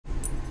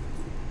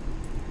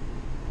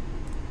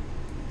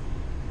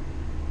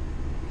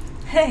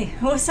Hey,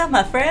 what's up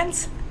my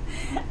friends?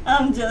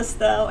 I'm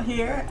just out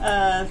here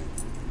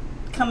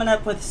coming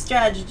up with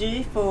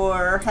strategy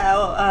for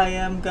how I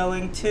am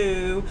going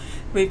to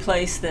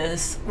replace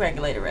this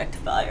regulator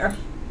rectifier.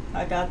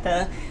 I got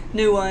the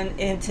new one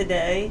in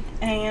today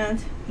and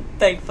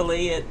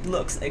thankfully it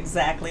looks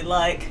exactly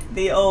like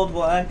the old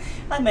one.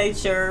 I made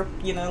sure,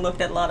 looked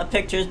at a lot of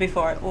pictures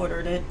before I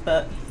ordered it,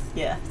 but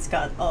yeah, it's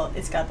got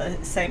the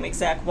same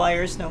exact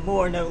wires, no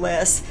more, no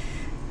less.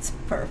 It's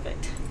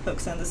perfect.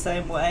 Hooks in the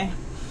same way.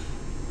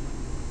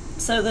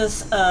 So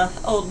this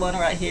old one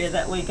right here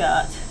that we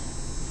got,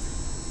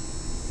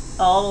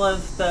 all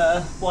of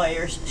the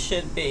wires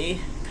should be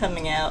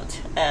coming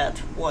out at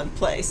one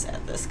place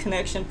at this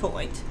connection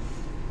point.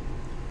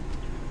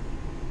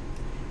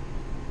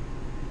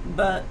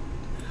 But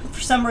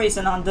for some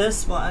reason on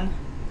this one,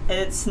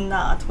 it's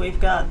not. We've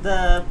got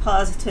the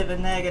positive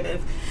and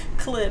negative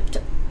clipped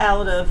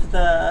out of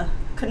the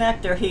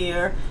connector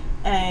here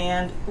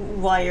and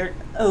wired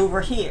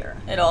over here.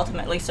 It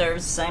ultimately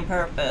serves the same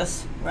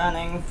purpose,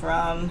 running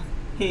from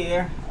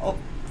here,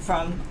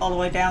 from all the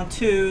way down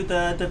to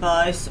the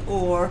device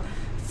or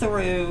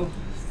through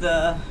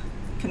the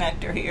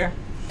connector here.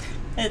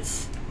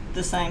 It's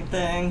the same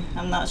thing.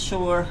 I'm not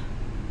sure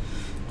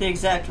the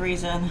exact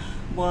reason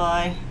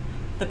why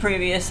the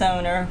previous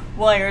owner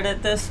wired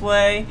it this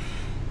way.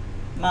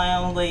 My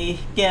only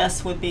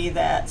guess would be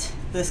that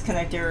this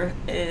connector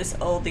is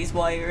old. These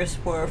wires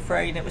were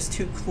afraid it was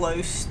too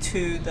close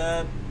to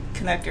the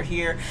connector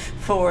here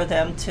for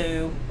them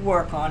to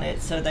work on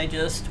it, so they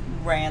just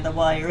ran the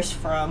wires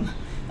from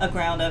a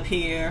ground up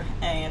here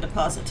and a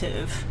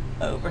positive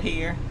over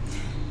here.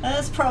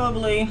 That's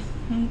probably,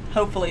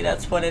 hopefully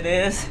that's what it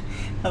is.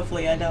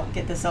 Hopefully I don't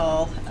get this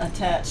all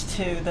attached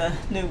to the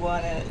new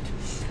one and it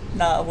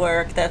not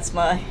work. That's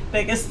my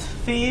biggest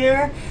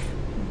fear.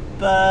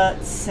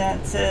 But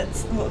since it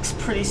looks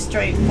pretty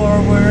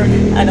straightforward,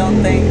 I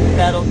don't think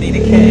that'll be the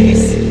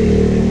case.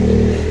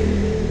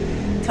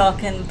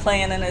 Talking,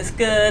 planning is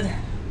good,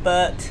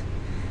 but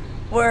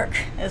work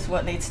is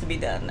what needs to be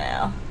done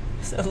now.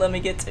 So let me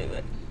get to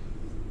it.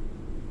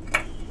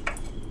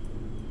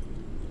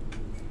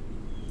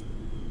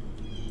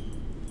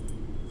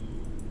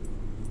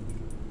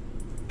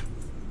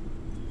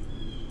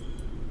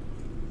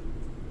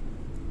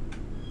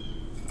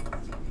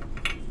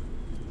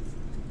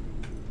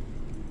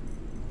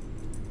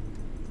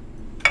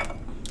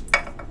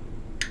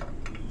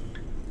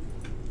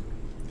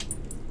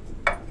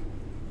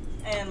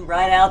 And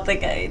right out the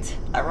gate,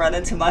 I run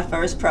into my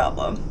first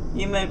problem.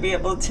 You may be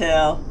able to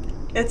tell,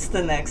 it's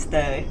the next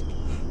day.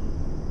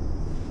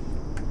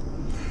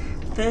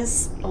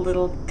 This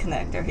little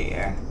connector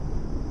here,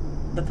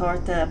 the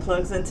part that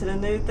plugs into the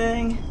new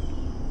thing,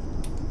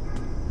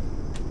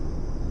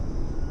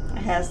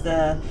 it has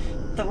the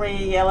 3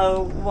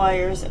 yellow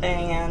wires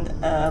and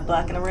a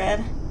black and a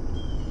red.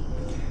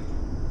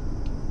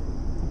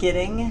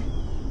 Getting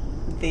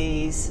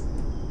these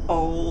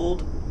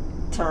old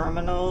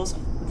terminals,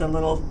 the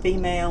little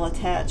female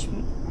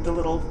attachment, the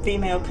little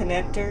female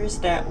connectors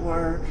that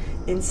were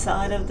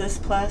inside of this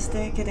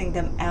plastic, getting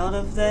them out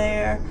of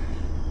there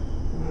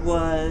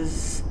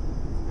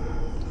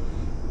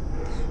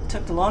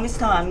took the longest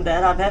time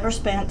that I've ever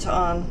spent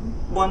on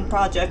one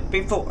project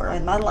before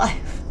in my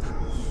life.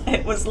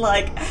 It was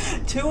like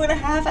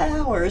 2.5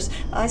 hours.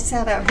 I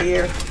sat out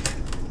here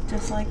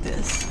just like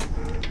this.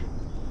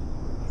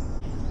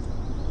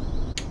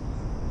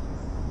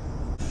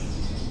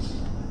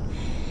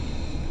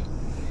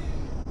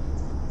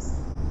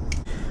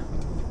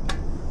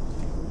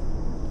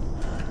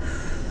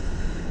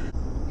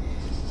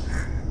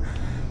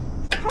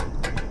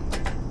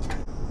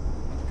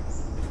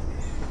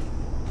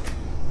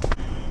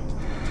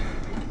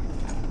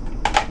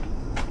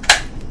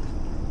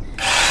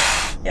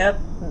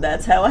 Yep,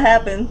 that's how it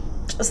happened,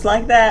 just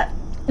like that.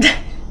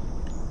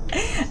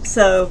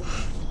 So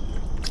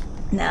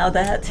now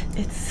that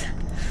it's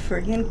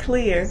friggin'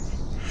 clear,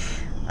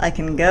 I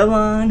can go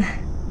on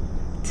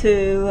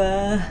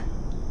to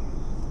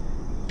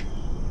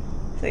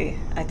see,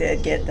 I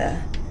did get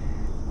the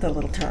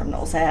little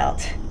terminals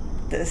out.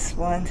 This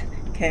one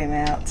came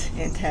out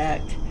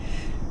intact.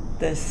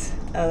 This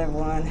other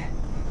one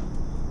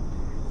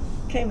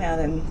came out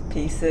in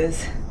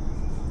pieces.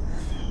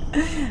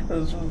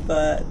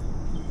 But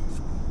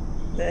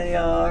they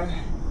are,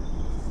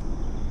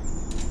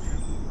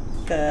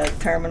 the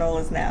terminal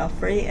is now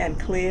free and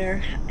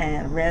clear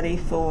and ready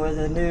for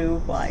the new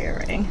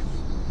wiring.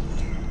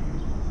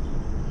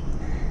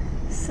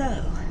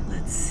 So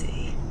let's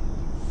see,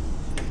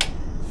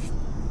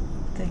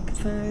 think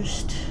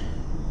first.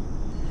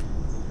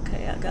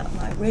 Okay, I got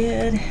my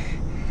red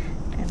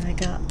and I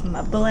got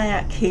my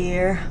black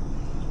here,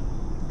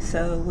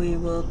 so we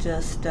will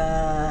just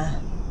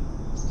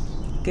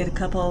get a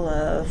couple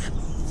of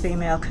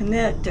female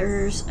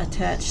connectors,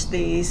 attach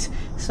these,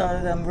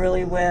 solder them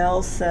really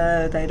well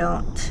so they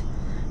don't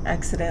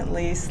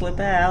accidentally slip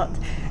out,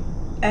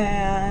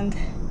 and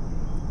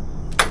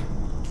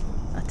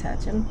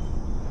attach them.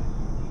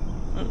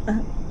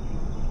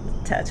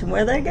 Attach them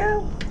where they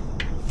go.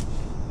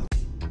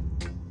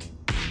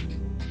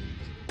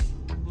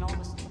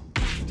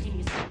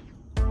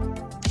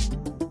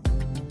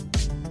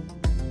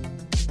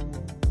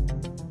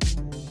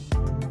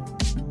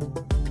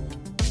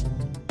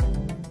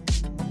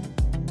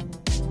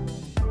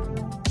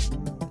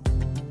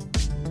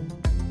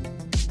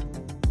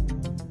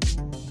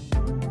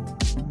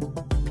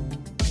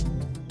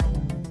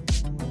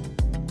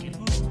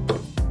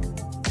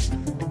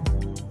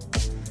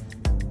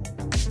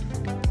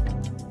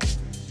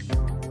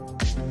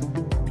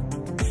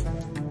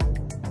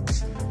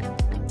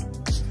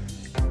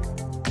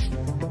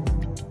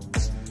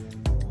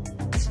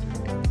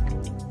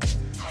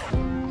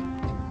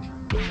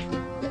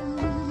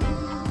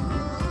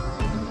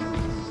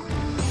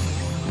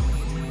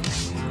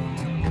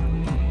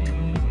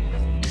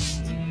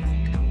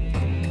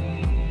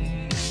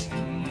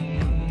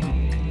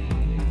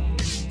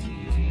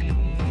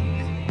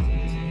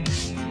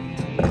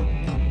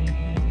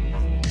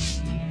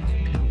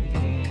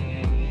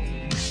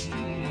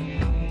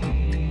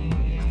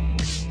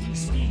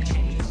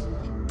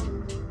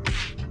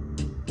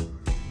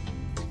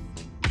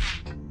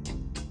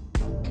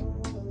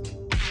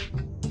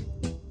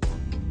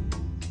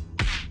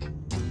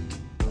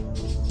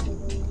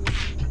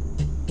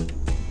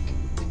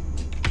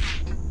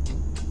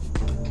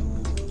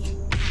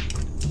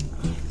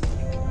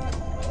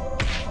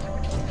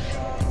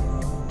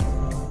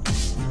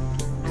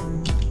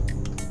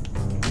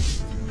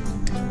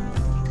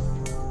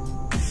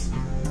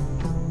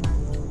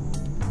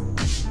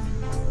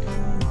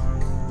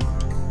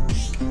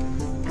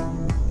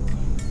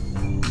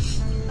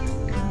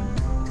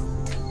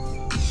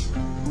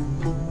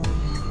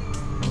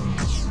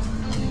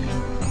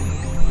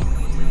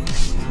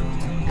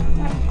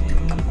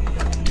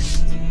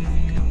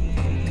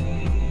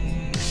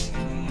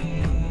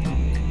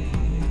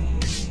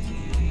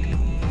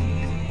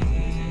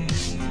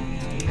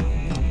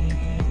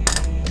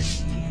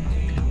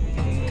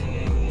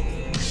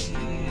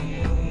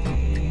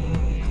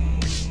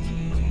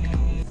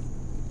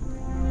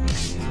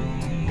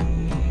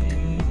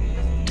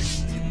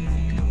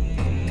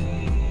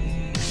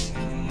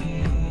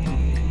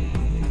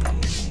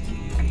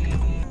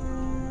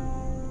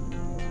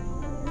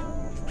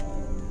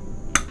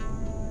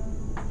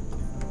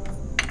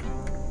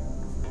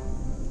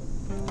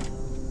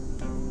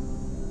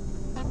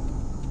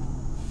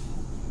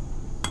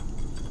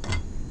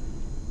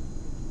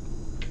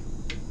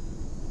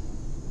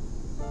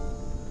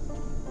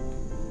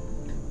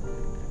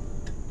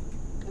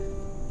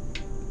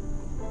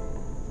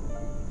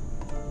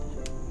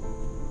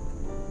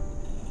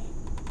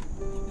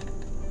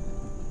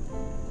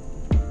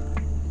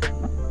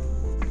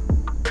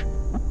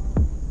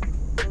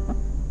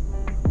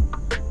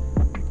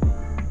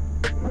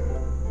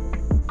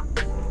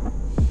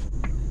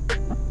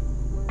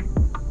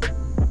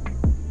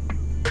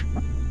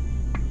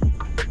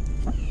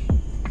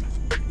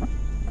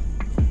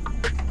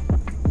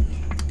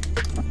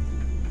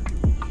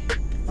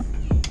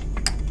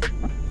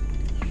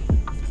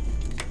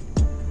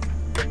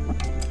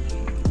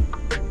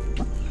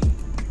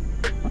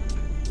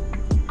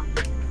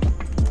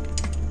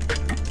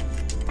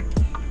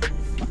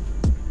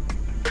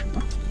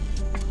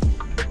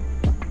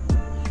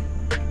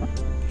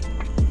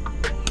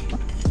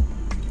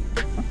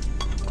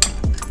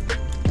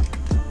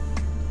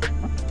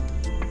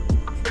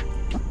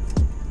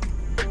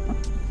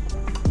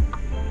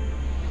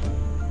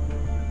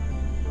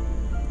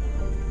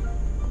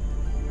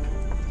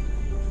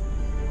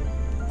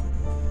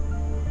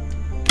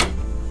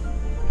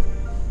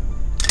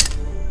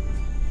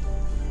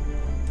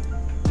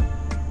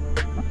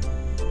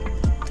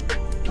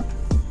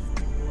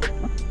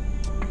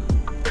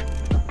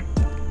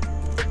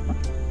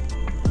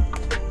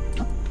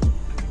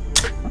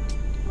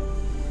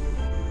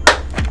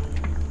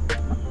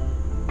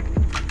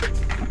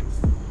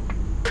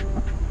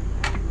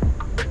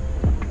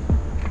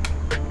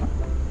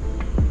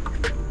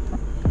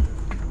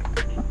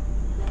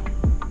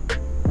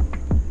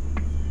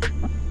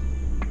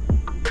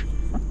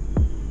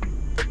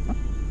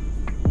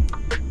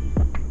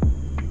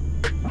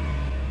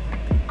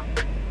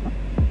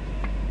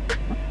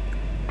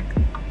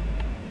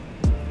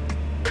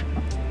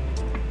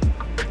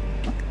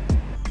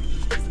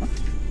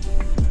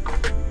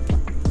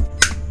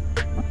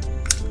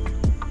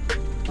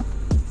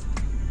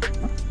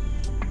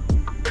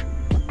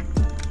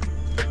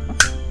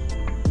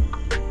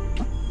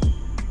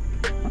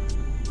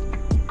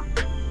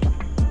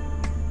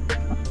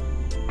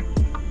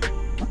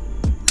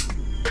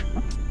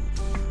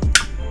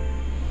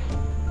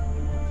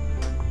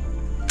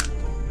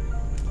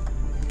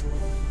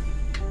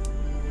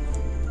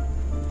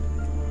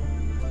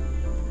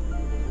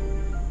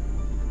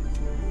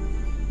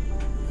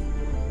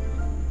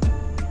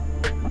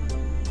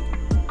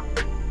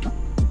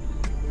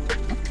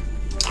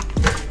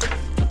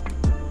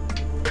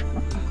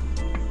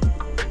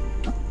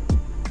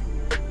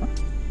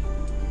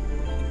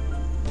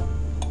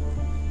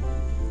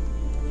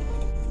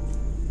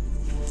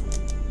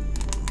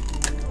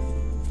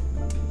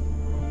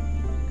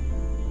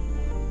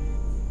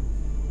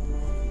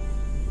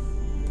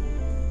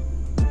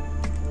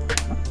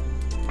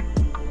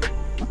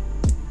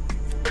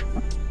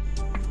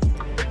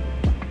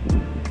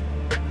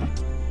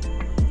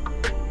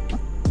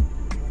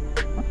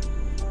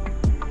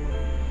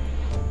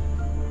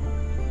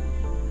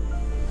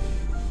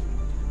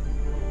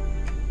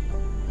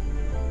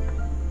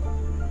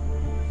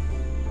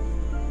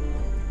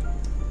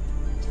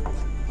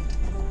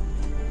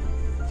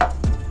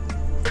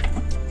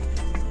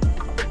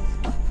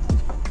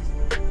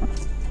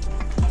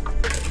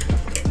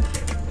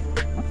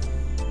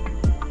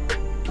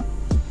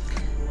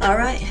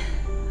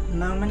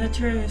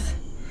 truth.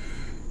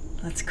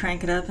 Let's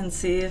crank it up and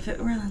see if it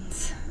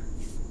runs.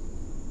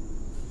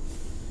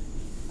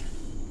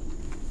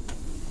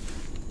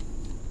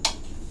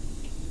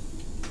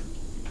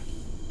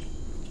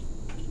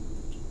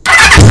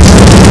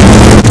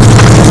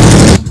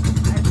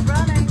 It's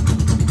running.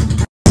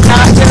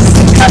 Not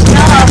just cutting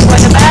off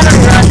when the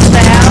battery runs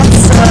down,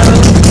 so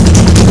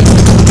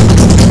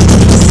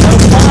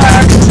far,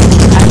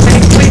 I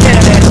think we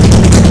did it.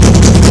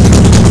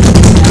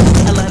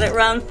 I let it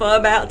run for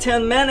about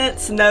 10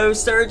 minutes, no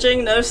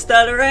surging, no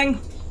stuttering.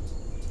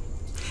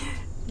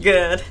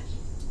 Good,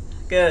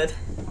 good.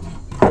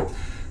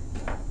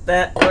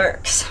 That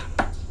works.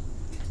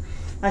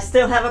 I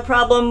still have a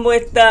problem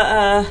with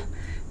the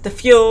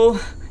fuel.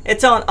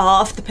 It's on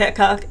off. The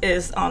petcock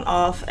is on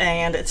off,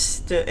 and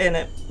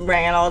it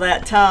ran all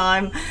that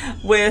time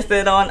with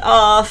it on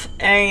off,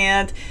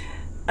 and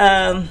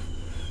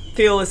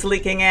fuel is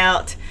leaking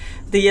out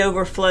the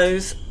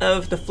overflows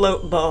of the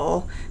float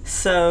ball.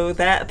 So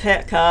that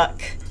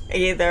petcock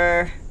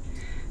either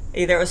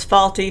was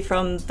faulty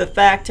from the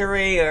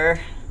factory, or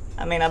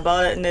I mean, I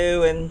bought it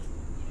new and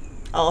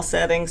all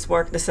settings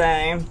work the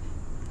same.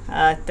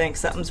 I think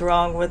something's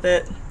wrong with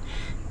it,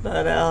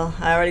 but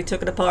I already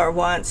took it apart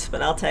once,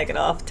 but I'll take it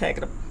off, take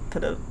it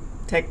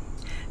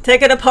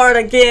apart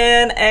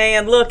again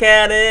and look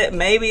at it.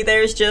 Maybe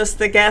there's just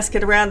the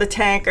gasket around the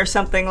tank or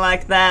something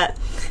like that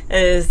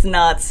is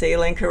not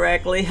sealing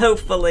correctly.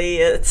 Hopefully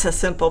it's a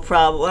simple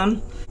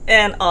problem.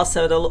 And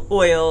also the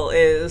oil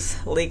is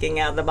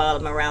leaking out the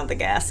bottom around the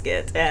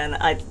gasket, and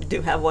I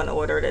do have one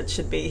ordered. It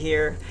should be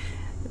here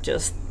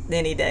just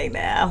any day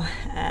now,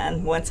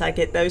 and once I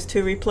get those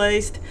two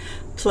replaced,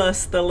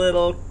 plus the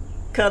little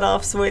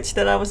cutoff switch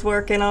that I was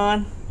working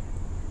on,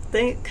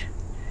 I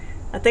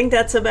think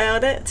that's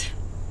about it,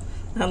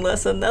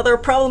 unless another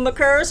problem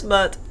occurs,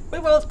 but we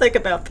won't think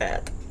about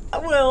that. I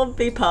will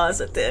be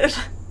positive.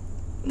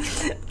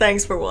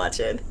 Thanks for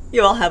watching.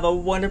 You all have a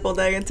wonderful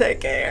day and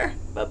take care.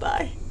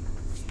 Bye-bye.